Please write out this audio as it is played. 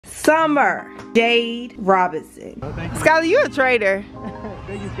Summer Jade Robinson. Oh, thank you. Skylar, you a traitor.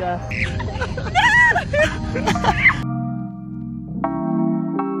 Thank you, Sky.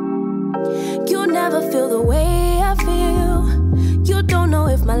 You never feel the way I feel. You don't know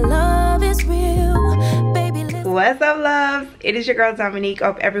if my love is real. Baby, what's up, loves? It is your girl Domonique.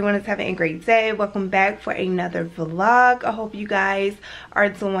 Hope everyone is having a great day. Welcome back for another vlog. I hope you guys are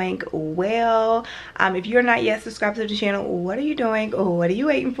doing well. If you're not yet subscribed to the channel, what are you doing? What are you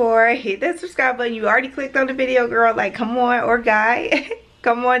waiting for? Hit that subscribe button. You already clicked on the video, girl. Like, come on, or guy.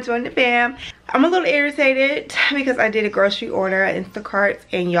 Come on, join the fam. I'm a little irritated because I did a grocery order at Instacart,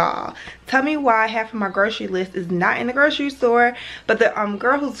 and y'all, tell me why half of my grocery list is not in the grocery store. But the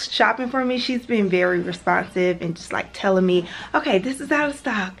girl who's shopping for me, she's been very responsive and just like telling me, okay, this is out of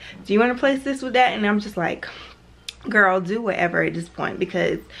stock. Do you want to place this with that? And I'm just like, girl, do whatever at this point,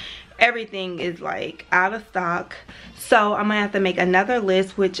 because everything is like out of stock. So I'm gonna have to make another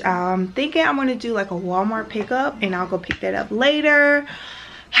list, which I'm thinking I'm gonna do like a Walmart pickup, and I'll go pick that up later.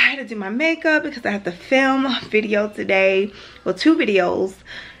 I had to do my makeup because I have to film a video today. Well, 2 videos.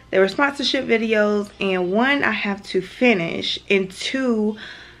 They were sponsorship videos, and 1 I have to finish, and 2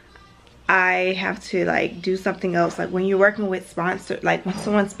 I have to like do something else. Like when you're working with sponsor, like when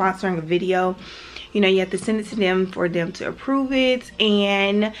someone's sponsoring a video, you know, you have to send it to them for them to approve it,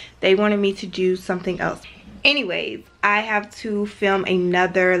 and they wanted me to do something else. Anyways, I have to film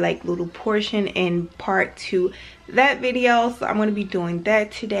another like little portion and part to that video, so I'm going to be doing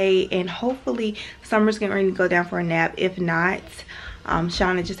that today, and hopefully Summer's getting ready to go down for a nap. If not,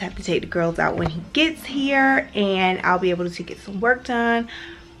 Shauna just have to take the girls out when he gets here, and I'll be able to get some work done.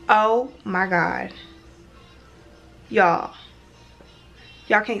 Oh my god, y'all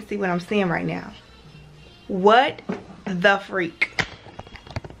can't see what I'm seeing right now. What the freak?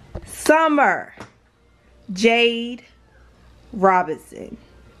 Summer Jade Robinson.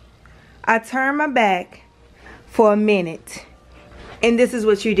 I turned my back for a minute, and this is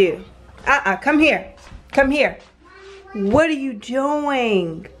what you do. Come here. Come here. What are you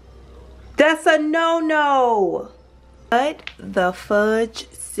doing? That's a no-no. What the fudge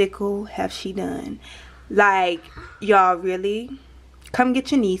sickle have she done? Like, y'all really? Come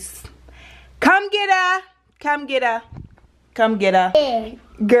get your niece. Come get her. Come get her. Come get her. Yeah.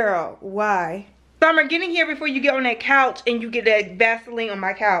 Girl, why? Summer, get in here before you get on that couch and you get that Vaseline on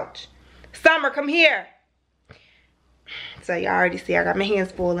my couch. Summer, come here. So y'all already see I got my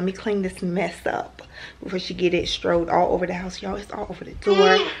hands full. Let me clean this mess up before she get it strode all over the house. Y'all, it's all over the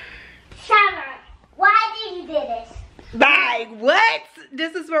door. Summer, why did you do this? Like, what?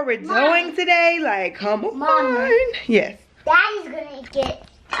 This is what we're doing today? Like, come on. Mama. Yes. Daddy's gonna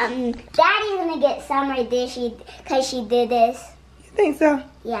get Summer this because she did this. You think so?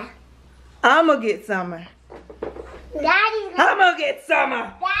 Yeah. I'm gonna get Summer. I'm gonna get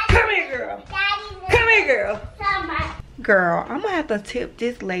Summer. Come here, girl. Come here, girl. Summer. Girl, I'm gonna have to tip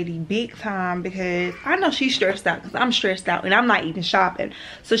this lady big time, because I know she's stressed out, because I'm stressed out and I'm not even shopping.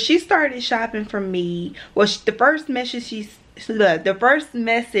 So she started shopping for me. Well, the first message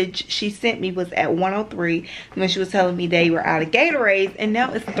she sent me was at 1:03 when she was telling me they were out of Gatorades, and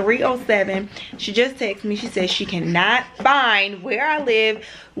now it's 3:07. She just texted me. She says she cannot find where I live,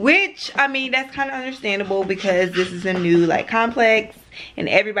 which, I mean, that's kind of understandable because this is a new like complex and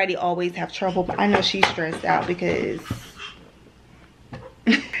everybody always have trouble. But I know she's stressed out because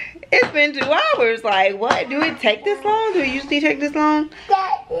it's been 2 hours. Like, what? Do it take this long? Do it usually take this long?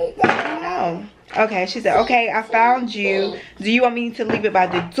 I don't know. Okay, she said, okay, I found you. Do you want me to leave it by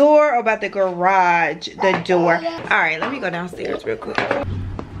the door or by the garage? The door. All right, let me go downstairs real quick. Giving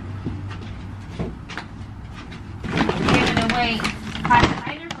away hot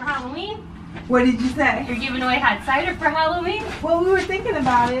cider for Halloween? What did you say? You're giving away hot cider for Halloween? Well, we were thinking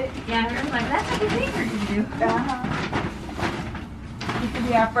about it. Yeah, I was like, that's a good thing for you to do. This could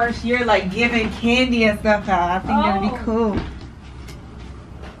be our first year, like, giving candy and stuff out. I think that would be cool.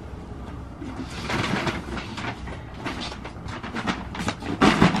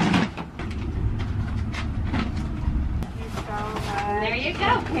 There you go.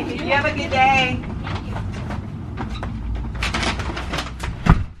 You have a good day.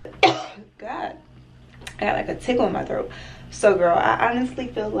 God, I got like a tickle in my throat. So girl, I honestly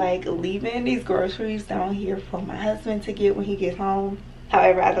feel like leaving these groceries down here for my husband to get when he gets home.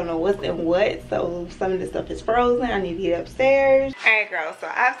 However, I don't know what's in what, so some of the stuff is frozen. I need to get upstairs. All right, girl, so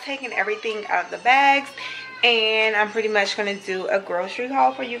I've taken everything out of the bags, and I'm pretty much gonna do a grocery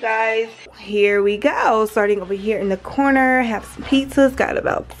haul for you guys. Here we go. Starting over here in the corner, have some pizzas. Got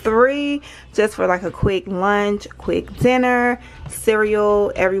about 3 just for like a quick lunch, quick dinner.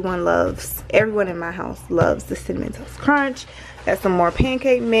 Cereal. Everyone in my house loves the Cinnamon Toast Crunch. Got some more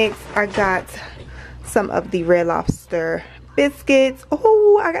pancake mix. I got some of the Red Lobster biscuits.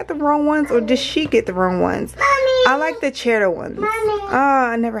 Oh, I got the wrong ones, or did she get the wrong ones? Mommy. I like the cheddar ones. Mommy. Oh,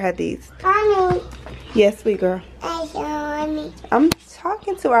 I never had these. Mommy. Yes, sweet girl. Mommy. I'm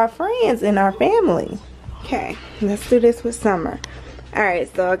talking to our friends and our family. Okay, let's do this with Summer.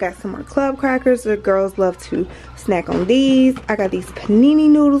 Alright, so I got some more club crackers. The girls love to snack on these. I got these panini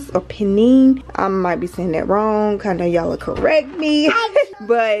noodles, or panini. I might be saying that wrong. Kind of y'all will correct me.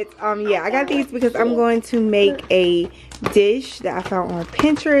 But yeah, I got these because I'm going to make a dish that I found on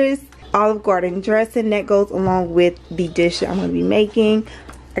Pinterest. Olive Garden dressing that goes along with the dish that I'm going to be making.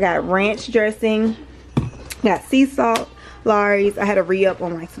 I got ranch dressing. Got sea salt, Lawry's. I had to re-up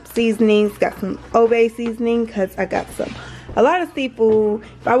on like some seasonings. Got some Obey seasoning because I got a lot of seafood.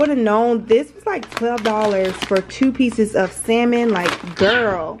 If I would have known, this was like $12 for 2 pieces of salmon. Like,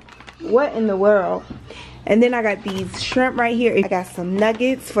 girl, what in the world? And then I got these shrimp right here. I got some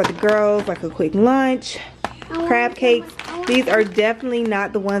nuggets for the girls, like a quick lunch. Crab cakes. These are definitely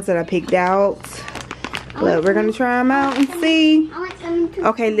not the ones that I picked out, but we're gonna try them out and see.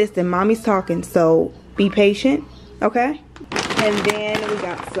 Okay, listen, mommy's talking, so be patient, okay? And then we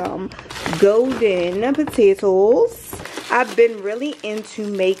got some golden potatoes. I've been really into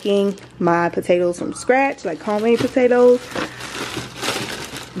making my potatoes from scratch, like homemade potatoes.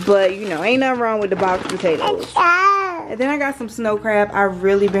 But you know, ain't nothing wrong with the box potatoes. And then I got some snow crab. I've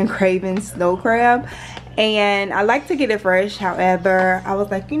really been craving snow crab, and I like to get it fresh. However, I was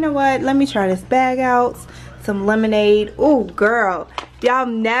like, you know what, let me try this bag out. Some lemonade. Oh girl, y'all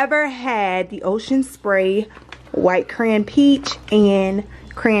never had the Ocean Spray white crayon peach and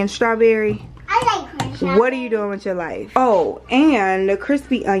crayon strawberry? I like crayon strawberry. What are you doing with your life? Oh, and the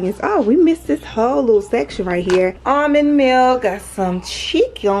crispy onions. Oh, we missed this whole little section right here. Almond milk. Got some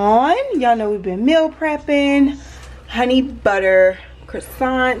chicken. Y'all know we've been meal prepping. Honey butter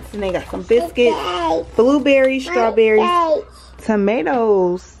croissants, and they got some biscuits, blueberries, strawberries,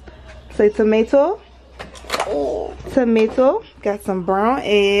 tomatoes. Say tomato. Tomato. Got some brown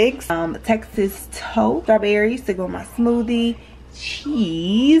eggs, Texas toast, strawberries to go in my smoothie,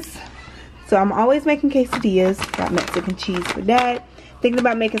 cheese. So I'm always making quesadillas. Got Mexican cheese for that. Thinking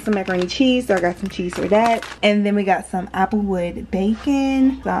about making some macaroni cheese, so I got some cheese for that. And then we got some applewood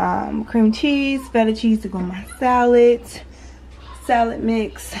bacon, some cream cheese, feta cheese to go in my salad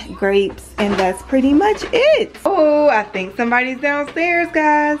mix, grapes, and that's pretty much it. Oh, I think somebody's downstairs,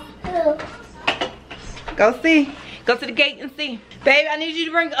 guys. Go see. Go to the gate and see. Babe, I need you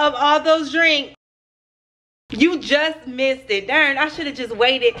to bring up all those drinks. You just missed it. Darn, I should have just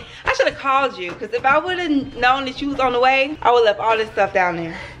waited. I should have called you, because if I would have known that you was on the way, I would have left all this stuff down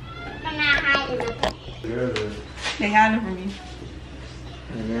there. I'm not hiding them. They hiding from you.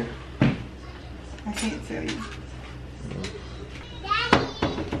 Mm-hmm. I can't tell you. Daddy.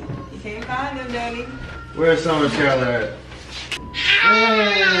 You can't find them, Daddy. Where's Summer Skylar at? Hey!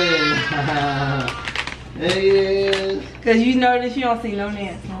 There he is. Because you notice you don't see no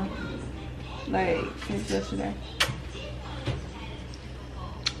dance, huh? Like, since yesterday.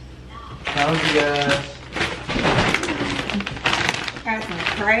 How's you guys? Got some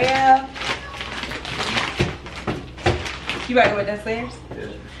crab. You about to go downstairs? Yeah.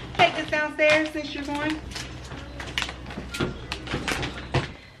 Take this downstairs since you're going.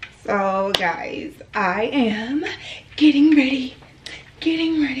 So guys, I am getting ready.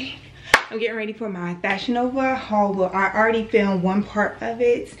 I'm getting ready for my Fashion Nova haul. Well, I already filmed one part of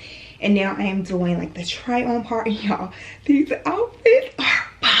it, and now I am doing like the try on part. Y'all, these outfits are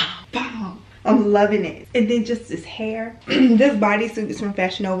bomb, bomb. I'm loving it. And then just this hair. This bodysuit is from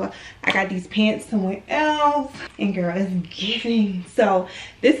Fashion Nova. I got these pants somewhere else, and girl, it's giving. So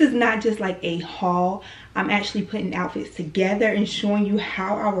this is not just like a haul. I'm actually putting outfits together and showing you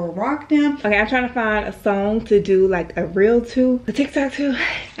how I will rock them. Okay, I'm trying to find a song to do like a reel to, a TikTok to.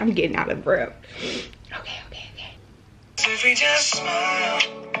 I'm getting out of breath. Okay. If we just smile.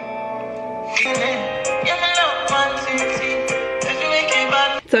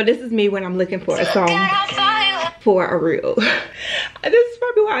 So this is me when I'm looking for a song for a reel. This is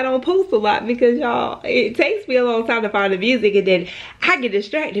probably why I don't post a lot, because y'all, it takes me a long time to find the music, and then I get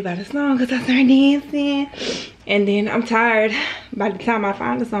distracted by the song because I start dancing, and then I'm tired by the time I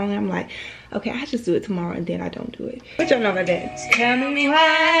find the song. I'm like, okay, I just do it tomorrow, and then I don't do it. What y'all know about that? Tell me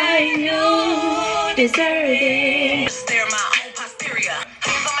why you deserve it. Stare my own posterior.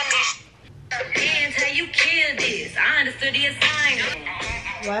 Hands on my knees. Hands how you kill.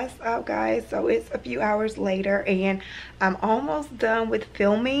 What's up, guys? So it's a few hours later and I'm almost done with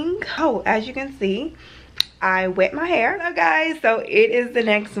filming. Oh, as you can see, I wet my hair now, guys. So it is the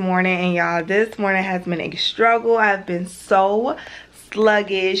next morning, and y'all, this morning has been a struggle. I've been so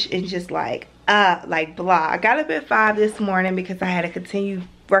sluggish and just like blah. I got up at 5 this morning because I had to continue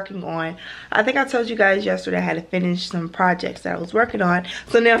working on, I think I told you guys yesterday I had to finish some projects that I was working on.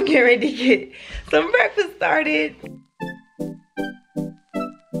 So now I'm getting ready to get some breakfast started.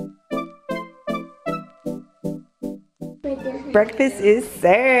 Breakfast is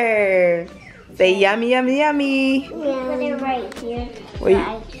served. Say yummy, yummy, yummy. Put it right here.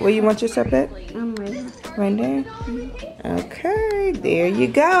 Where you want your stuff at? Right there? Okay, there you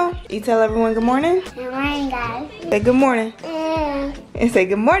go. You tell everyone good morning? Good morning, guys. Say good morning. And say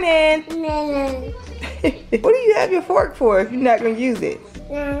good morning. What do you have your fork for if you're not going to use it?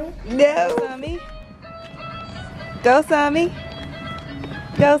 No. No. Sammy. Go, Sammy.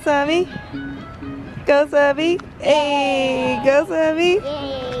 Go, Sammy. Go, Sammy. Hey, go, Sammy. Yay,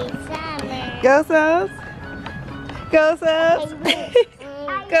 summer. Go, Subs. Go, Subs.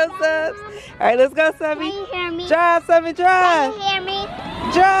 Go, Subs. All right, let's go, Sammy. Can you hear me? Drive, Sammy, drive. Can you hear me?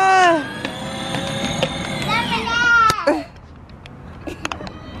 Drive.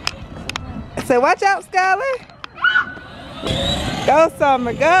 Summer, Say, watch out, Skylar. Go,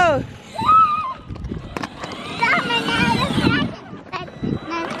 Summer, go.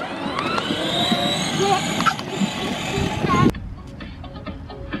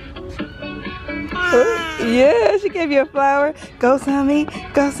 Yeah, she gave you a flower. Go, Sammy.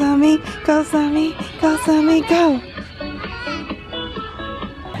 Go, Sammy. Go, Sammy. Go, Sammy. Go.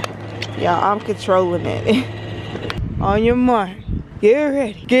 Y'all, I'm controlling it. On your mark. Get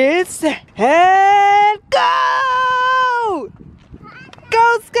ready. Get set. And go!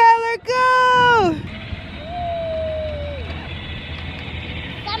 Go, Skylar, go!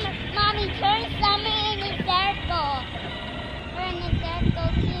 Summer, Mommy, turn Summer in a circle. Turn in a circle,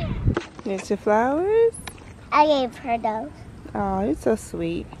 too. It's your flowers. I gave her those. Oh, you're so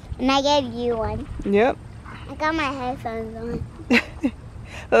sweet. And I gave you one. Yep. I got my headphones on.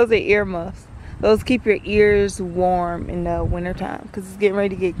 Those are earmuffs. Those keep your ears warm in the wintertime because it's getting ready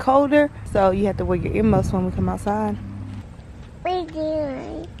to get colder. So you have to wear your earmuffs when we come outside. What are you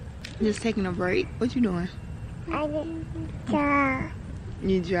doing? Just taking a break. What you doing? I didn't drive.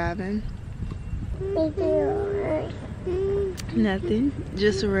 You driving? What are you doing? Nothing.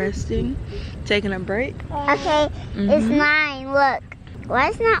 Just resting. Taking a break. Okay, it's mine. Look. Why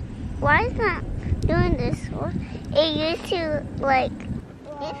is not doing this one? It used to like.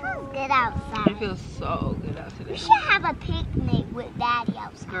 This feels good outside. It feels so good out today. We should have a picnic with Daddy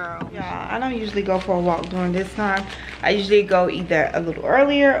outside. Girl. Yeah, I don't usually go for a walk during this time. I usually go either a little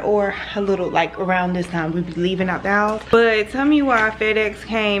earlier or a little like around this time. We be leaving out the house. But tell me why FedEx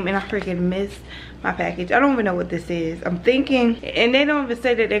came and I freaking missed my package. I don't even know what this is. I'm thinking, and they don't even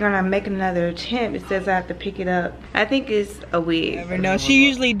say that they're gonna make another attempt. It says I have to pick it up. I think it's a wig. Never know. She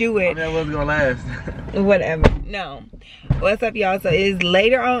usually do it. That wasn't gonna last. Whatever. No. What's up, y'all? So it's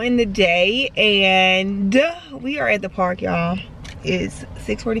later on in the day and we are at the park, y'all. It's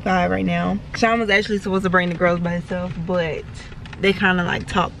 6:45 right now. Sean was actually supposed to bring the girls by himself, but they kind of like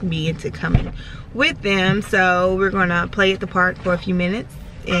talked me into coming with them. So we're gonna play at the park for a few minutes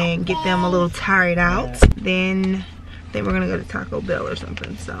and get them a little tired out. Then we're gonna go to Taco Bell or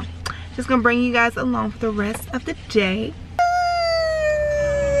something. So just gonna bring you guys along for the rest of the day.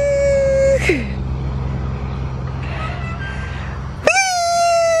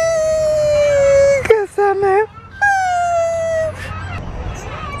 Good summer.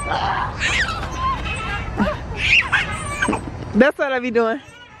 That's what I be doing.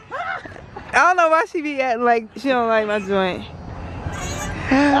 I don't know why she be acting like she don't like my joint.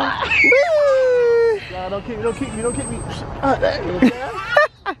 No, don't kick me, don't kick me, don't kick me. Daddy,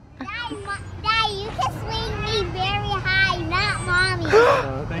 you can swing me very high, not Mommy.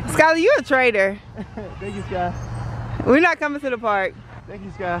 Thank you. Skylar, you a traitor. Thank you, Sky. We're not coming to the park. Thank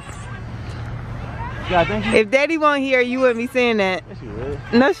you, Sky. Sky, thank you. If Daddy won't hear, you wouldn't be saying that. Yes, you would.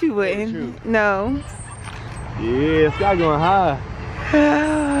 No, she True. wouldn't. No. Yeah, Sky going high.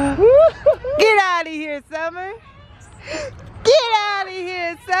 Get out of here, Summer. Get out of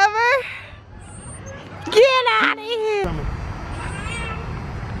here, Summer. Get out of here.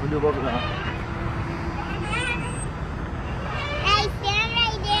 We'll do both now. Hey, stand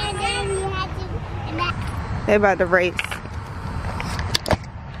right there and then you have to. And that, They about to race.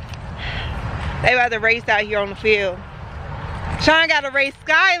 They about to race out here on the field. Sean got to race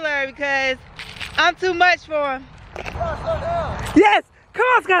Skylar because I'm too much for him. Yes! Come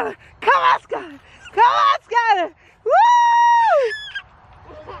on, Skylar! Come on, Skylar! Come on, Skylar! Woo!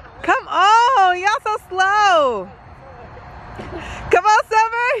 No! Come on,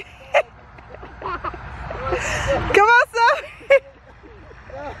 Summer! Come on, Summer!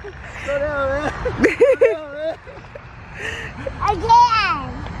 Go down, man. Again.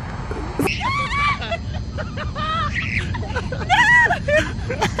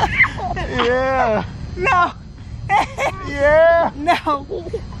 Yeah. No! Yeah. No!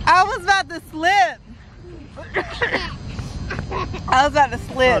 I was about to slip. I was about to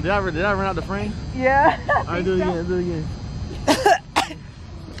Oh, slip. did I run out the frame? Yeah. Alright, do it again, do it again.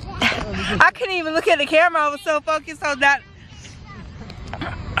 I couldn't even look at the camera. I was so focused on that.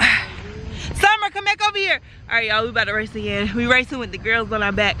 Summer, come back over here. All right, y'all, we about to race again. We racing with the girls on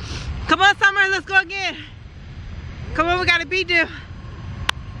our back. Come on, Summer, let's go again. Come on, we got a beat do.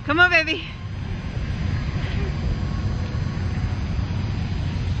 Come on, baby.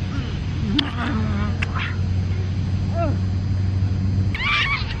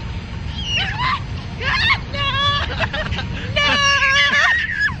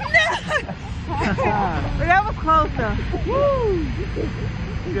 That was close though. Woo!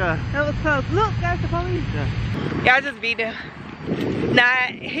 Yeah. That was close. Look, that's the police. Yeah. Yeah, I just beat him. Nah,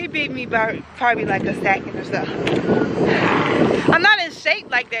 he beat me by probably like a second or so. I'm not in shape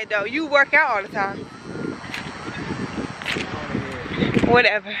like that though. You work out all the time.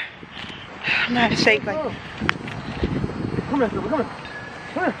 Whatever. I'm not in shape like that. Come here, Summer, come here.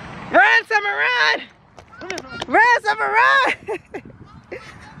 Come here. Run, Summer, run! Run, Summer, run!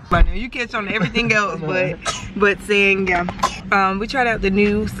 I know you catch on to everything else, but saying yeah. We tried out the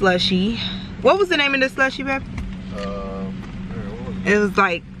new slushie. What was the name of the slushie, babe? It was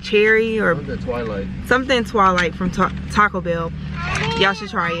like cherry or something Twilight from Taco Bell. Y'all should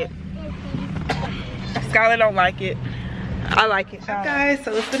try it. Skylar don't like it. I like it. Guys,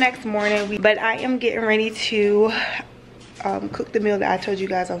 so it's the next morning, but I am getting ready to cook the meal that I told you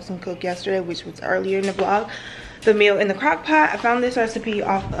guys I was gonna cook yesterday, which was earlier in the vlog. The meal in the crock pot. I found this recipe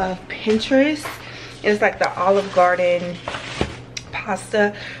off of Pinterest. It's like the Olive Garden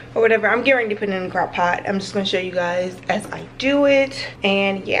pasta or whatever. I'm getting ready to put it in the crock pot. I'm just gonna show you guys as I do it.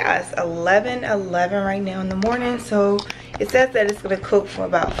 And yeah, it's 11:11 right now in the morning. So it says that it's gonna cook for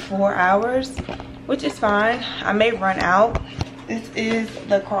about 4 hours, which is fine. I may run out. This is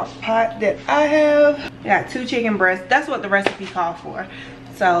the crock pot that I have. I got 2 chicken breasts. That's what the recipe called for.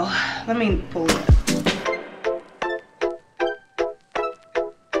 So let me pull it up.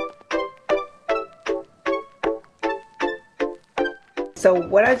 So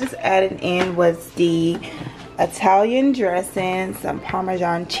what I just added in was the Italian dressing, some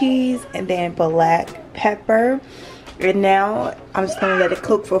Parmesan cheese, and then black pepper. And now I'm just gonna let it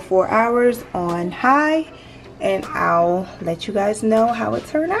cook for 4 hours on high, and I'll let you guys know how it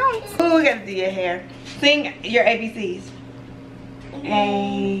turned out. Oh, we gotta do your hair. Sing your ABCs.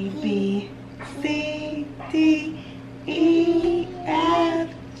 A, B, C, D, E, F,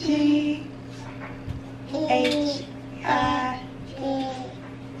 G, H, I,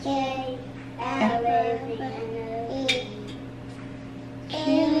 J, L,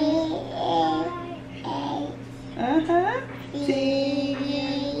 Q, T,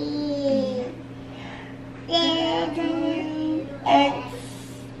 W, X,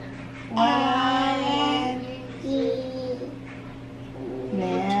 Y, and Z.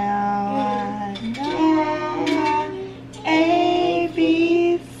 Now I know A,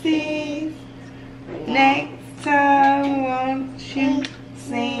 B, C's. Next time, won't you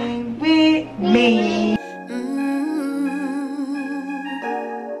sing with me?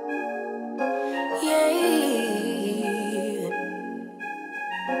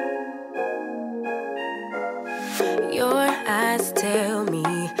 Your eyes tell me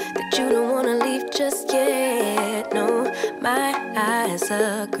that you don't wanna leave just yet. No, my eyes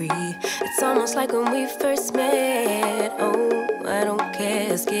agree. It's almost like when we first met. Oh, I don't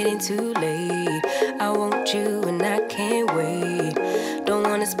care, it's getting too late. I want you and I can't wait. Don't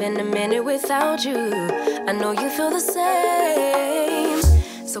wanna spend a minute without you. I know you feel the same.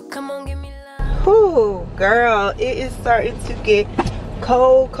 So come on, give me love. Ooh, girl, it is starting to get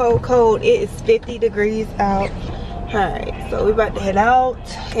cold, cold, cold. It is 50 degrees out. Alright, so we're about to head out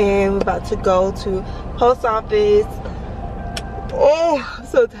and we're about to go to post office. Oh, I'm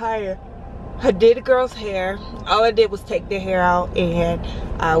so tired. I did the girl's hair. All I did was take their hair out and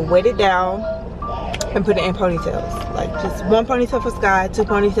I wet it down and put it in ponytails. Like just 1 ponytail for Sky, 2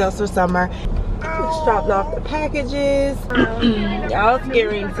 ponytails for Summer. Just dropped off the packages. I was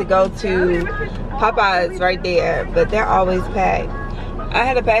getting ready to go to Popeyes right there, but they're always packed. I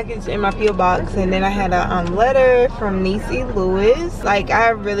had a package in my P.O. box, and then I had a letter from Niecy Lewis. Like, I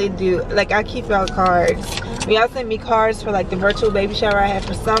really do, like, I keep out cards. Y'all sent me cards for like the virtual baby shower I had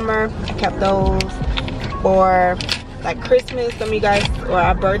for Summer. I kept those. or like Christmas, some of you guys, or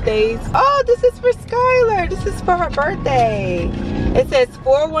our birthdays. Oh, this is for Skylar. This is for her birthday. It says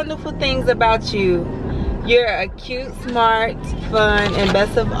 4 wonderful things about you. You're a cute, smart, fun, and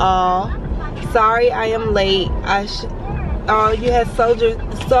best of all, sorry I am late. Oh, you had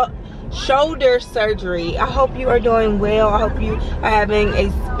shoulder surgery. I hope you are doing well. I hope you are having a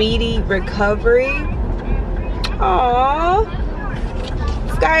speedy recovery. Aww.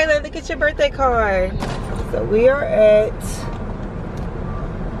 Skylar, look at your birthday card. So we are at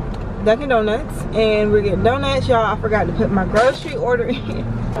Dunkin' Donuts and we're getting donuts, y'all. I forgot to put my grocery order in.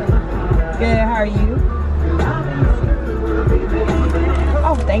 Good, how are you?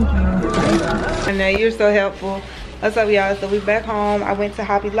 Oh, thank you. I know, you're so helpful. What's up, y'all? So we back home. I went to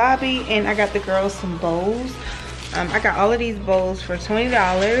Hobby Lobby and I got the girls some bowls. I got all of these bowls for $20.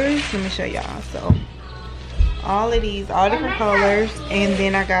 Let me show y'all. So all of these, all different colors, and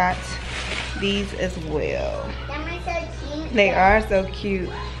then I got these as well. They are so cute.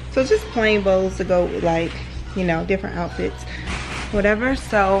 So just plain bowls to go with, like, you know, different outfits, whatever.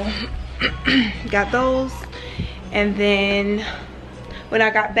 So got those, and then when I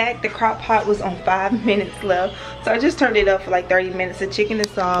got back, the crock pot was on 5 minutes left, so I just turned it up for like 30 minutes. The chicken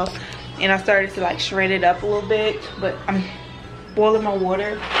is soft, and I started to like shred it up a little bit, but I'm boiling my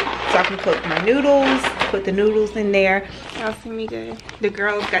water so I can cook my noodles, put the noodles in there. Y'all see me good? The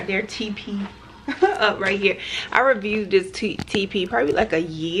girls got their TP up right here. I reviewed this TP probably like a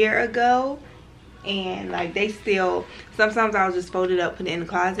year ago, and like they still, sometimes I'll just fold it up, put it in the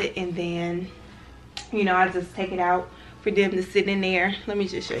closet, and then, you know, I just take it out for them to sit in there. Let me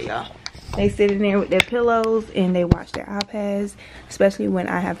just show y'all. They sit in there with their pillows and they watch their iPads, especially when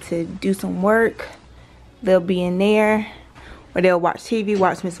I have to do some work. They'll be in there, or they'll watch TV,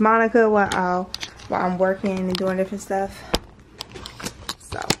 watch Miss Monica while I'm working and doing different stuff.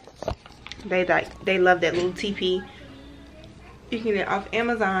 So they love that little TP. You can get it off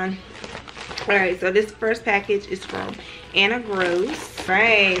Amazon. Alright, so this first package is from Anna Gross.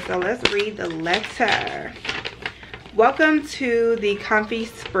 Alright, so let's read the letter. Welcome to the comfy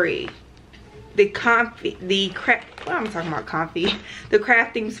spree. The crafting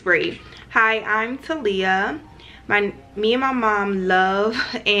spree. Hi, I'm Talia. Me and my mom love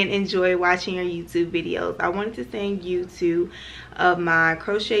and enjoy watching your YouTube videos. I wanted to send you 2 of my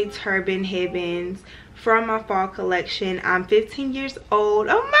crochet turban headbands from my fall collection. I'm 15 years old.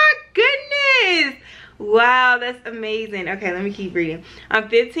 Oh my goodness! Wow, that's amazing. Okay, let me keep reading. I'm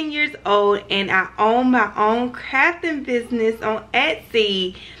 15 years old and I own my own crafting business on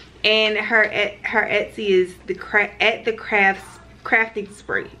Etsy, and her Etsy is the crafting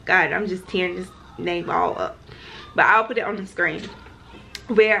spree. God, I'm just tearing this name all up, but I'll put it on the screen.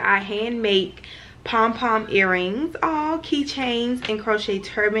 Where I hand make pom-pom earrings, all keychains, and crochet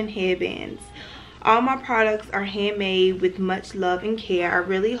turban headbands. All my products are handmade with much love and care. I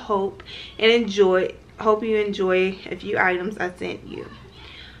really hope you enjoy a few items I sent you.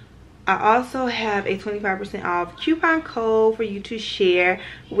 I also have a 25% off coupon code for you to share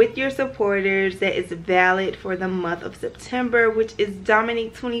with your supporters that is valid for the month of September, which is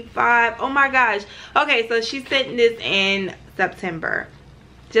Domonique 25. Oh my gosh. Okay, so she sent this in September.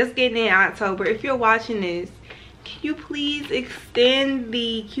 Just getting in October. If you're watching this, can you please extend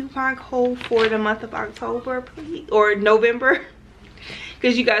the coupon code for the month of October, please? Or November?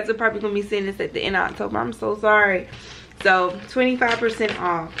 Because you guys are probably going to be seeing this at the end of October. I'm so sorry. So, 25%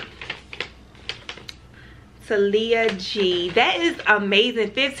 off. Talia G. That is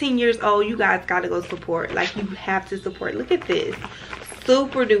amazing. 15 years old. You guys got to go support. Like, you have to support. Look at this.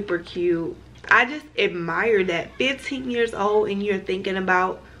 Super duper cute. I just admire that. 15 years old and you're thinking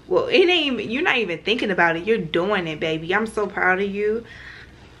about, well, it ain't even, you're not even thinking about it. You're doing it, baby. I'm so proud of you.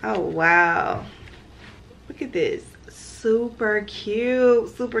 Oh, wow. Look at this. Super cute.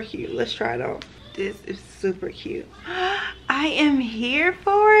 Super cute. Let's try it on. This is super cute. I am here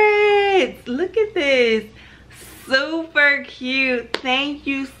for it. Look at this. Super cute. Thank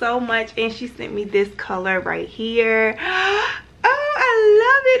you so much. And she sent me this color right here. Oh,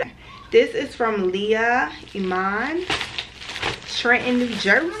 I love it. This is from Leah Iman, Trenton, New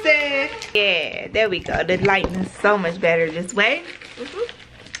Jersey. Yeah, there we go. The lighting is so much better this way.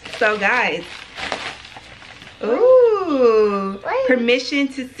 So guys, ooh, permission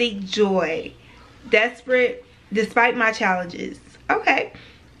to seek joy, desperate despite my challenges. Okay.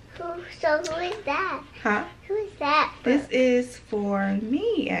 So who is that? Huh? Who is that? This is for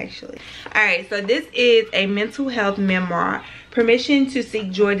me, actually. All right, so this is a mental health memoir. Permission to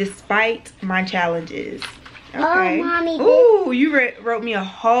seek joy despite my challenges. Okay. Oh, Mommy. Ooh, you wrote me a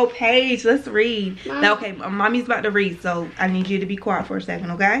whole page. Let's read. Now, okay, Mommy's about to read, so I need you to be quiet for a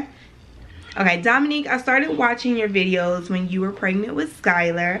second, okay? Okay, Dominique, I started watching your videos when you were pregnant with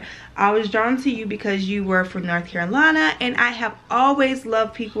Skylar. I was drawn to you because you were from North Carolina, and I have always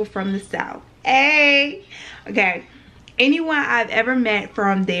loved people from the South. Hey! Okay, anyone I've ever met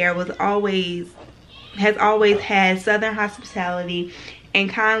from there has always had Southern hospitality and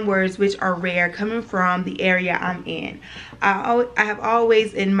kind words, which are rare coming from the area I'm in. I have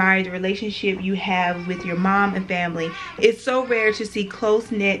always admired the relationship you have with your mom and family. It's so rare to see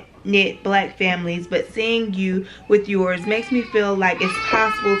close-knit black families, but seeing you with yours makes me feel like it's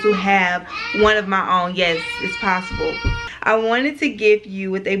possible to have one of my own. Yes, it's possible. I wanted to gift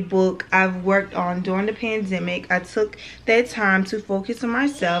you with a book I've worked on during the pandemic. I took that time to focus on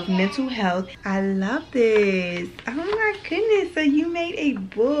myself, mental health. I love this. Oh my goodness, so you made a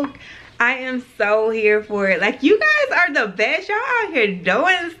book. I am so here for it. Like, you guys are the best. Y'all out here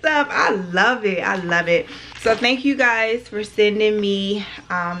doing stuff. I love it. I love it. So thank you guys for sending me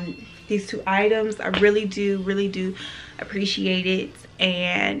these 2 items. I really do appreciate it.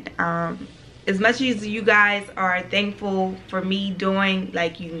 And as much as you guys are thankful for me doing,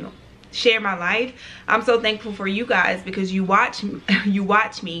 like, you know, share my life, I'm so thankful for you guys, because you watch me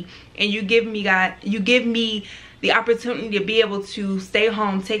and you give me the opportunity to be able to stay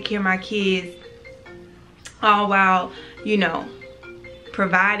home, take care of my kids, all while, you know,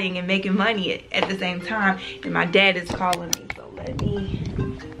 providing and making money at the same time. And my dad is calling me, so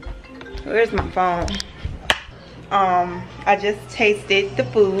where's my phone? I just tasted the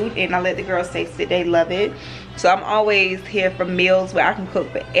food and I let the girls taste it. They love it. So I'm always here for meals where I can cook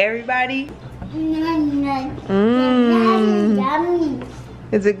for everybody.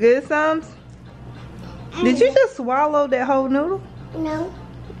 Is it good, Sums? Did you just swallow that whole noodle? No.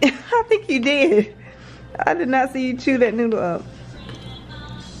 I think you did. I did not see you chew that noodle up.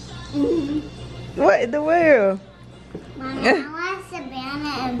 What in the world? Mama, I want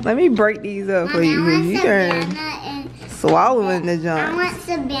Savannah and Let me break these up for you. You turn swallowing the I junk. want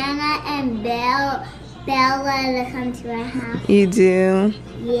Savannah and Belle to come to our house. You do?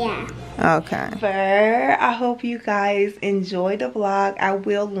 Yeah. Okay. I hope you guys enjoyed the vlog. I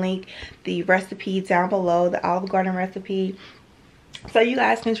will link the recipe down below, the Olive Garden recipe, so you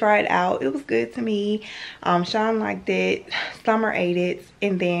guys can try it out. It was good to me. Sean liked it. Summer ate it,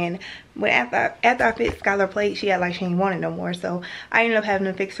 and then when after I fixed Skylar plate, she had like she didn't want it no more, so I ended up having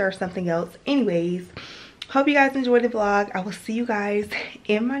to fix her something else. Anyways, hope you guys enjoyed the vlog. I will see you guys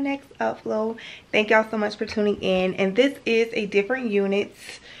in my next upload. Thank y'all so much for tuning in. And this is a different unit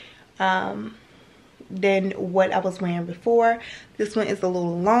than what I was wearing before. This one is a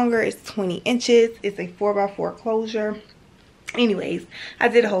little longer. It's 20 inches. It's a 4x4 closure. Anyways, I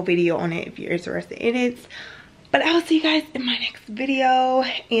did a whole video on it if you're interested in it. But I will see you guys in my next video.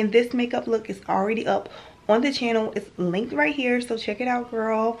 And this makeup look is already up on the channel. It's linked right here, so check it out,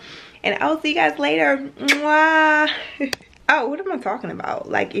 girl. And I will see you guys later. Mwah. Oh, what am I talking about?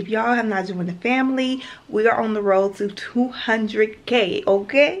 Like, if y'all have not joined the family, we are on the road to 200K,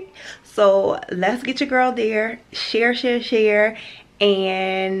 okay? So let's get your girl there. Share,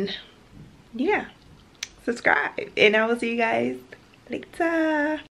 and yeah, subscribe. And I will see you guys later.